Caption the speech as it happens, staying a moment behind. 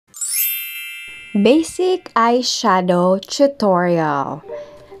Basic eyeshadow tutorial.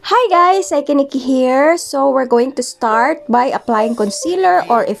 Hi guys, Cykaniki here. So we're going to start by applying concealer,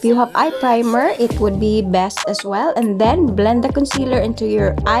 or if you have eye primer, it would be best as well. And then blend the concealer into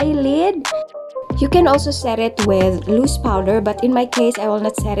your eyelid. You can also set it with loose powder, but in my case, I will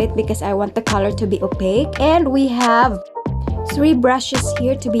not set it because I want the color to be opaque. And we have 3 brushes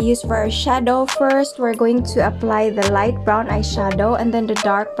here to be used for our shadow. First, we're going to apply the light brown eyeshadow and then the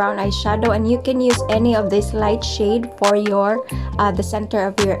dark brown eyeshadow, and you can use any of this light shade for your the center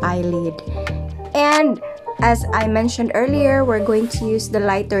of your eyelid. And as I mentioned earlier, we're going to use the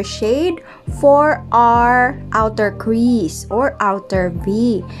lighter shade for our outer crease or outer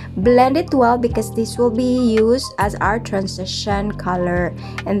V. Blend it well because this will be used as our transition color.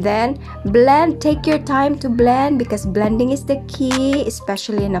 And then blend, take your time to blend because blending is the key,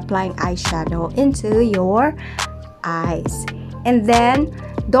 especially in applying eyeshadow into your eyes. And then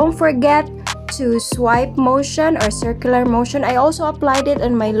don't forget to swipe motion or circular motion. I also applied it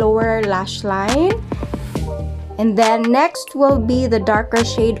on my lower lash line. And then next will be the darker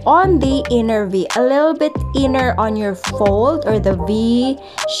shade on the inner V, a little bit inner on your fold or the V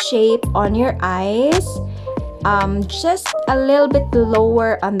shape on your eyes. Just a little bit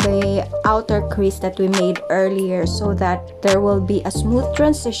lower on the outer crease that we made earlier, so that there will be a smooth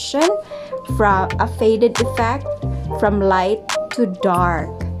transition from a faded effect from light to dark.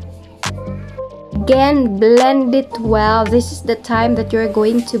 Again, blend it well. This is the time that you're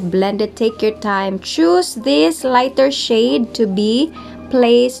going to blend it. Take your time. Choose this lighter shade to be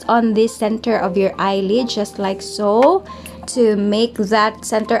placed on the center of your eyelid, just like so, to make that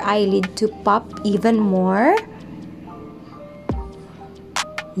center eyelid to pop even more.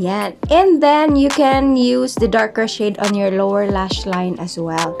 Yeah, and then you can use the darker shade on your lower lash line as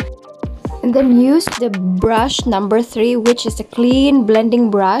well. And then use the brush number 3, which is a clean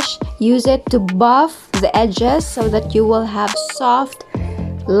blending brush. Use it to buff the edges so that you will have soft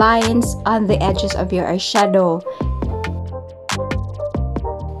lines on the edges of your eyeshadow.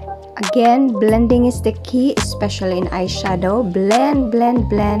 Again, blending is the key, especially in eyeshadow. Blend, blend,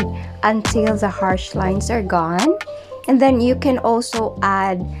 blend until the harsh lines are gone. And then you can also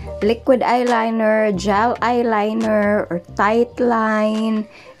add liquid eyeliner, gel eyeliner, or tight line.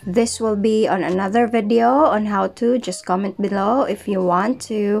 This will be on another video on how to. Just comment below if you want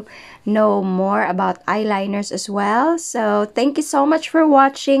to know more about eyeliners as well. So thank you so much for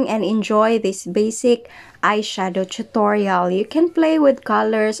watching and enjoy this basic eyeshadow tutorial. You can play with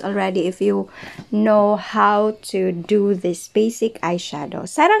colors already if you know how to do this basic eyeshadow.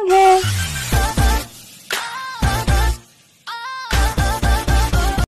 Saranghe!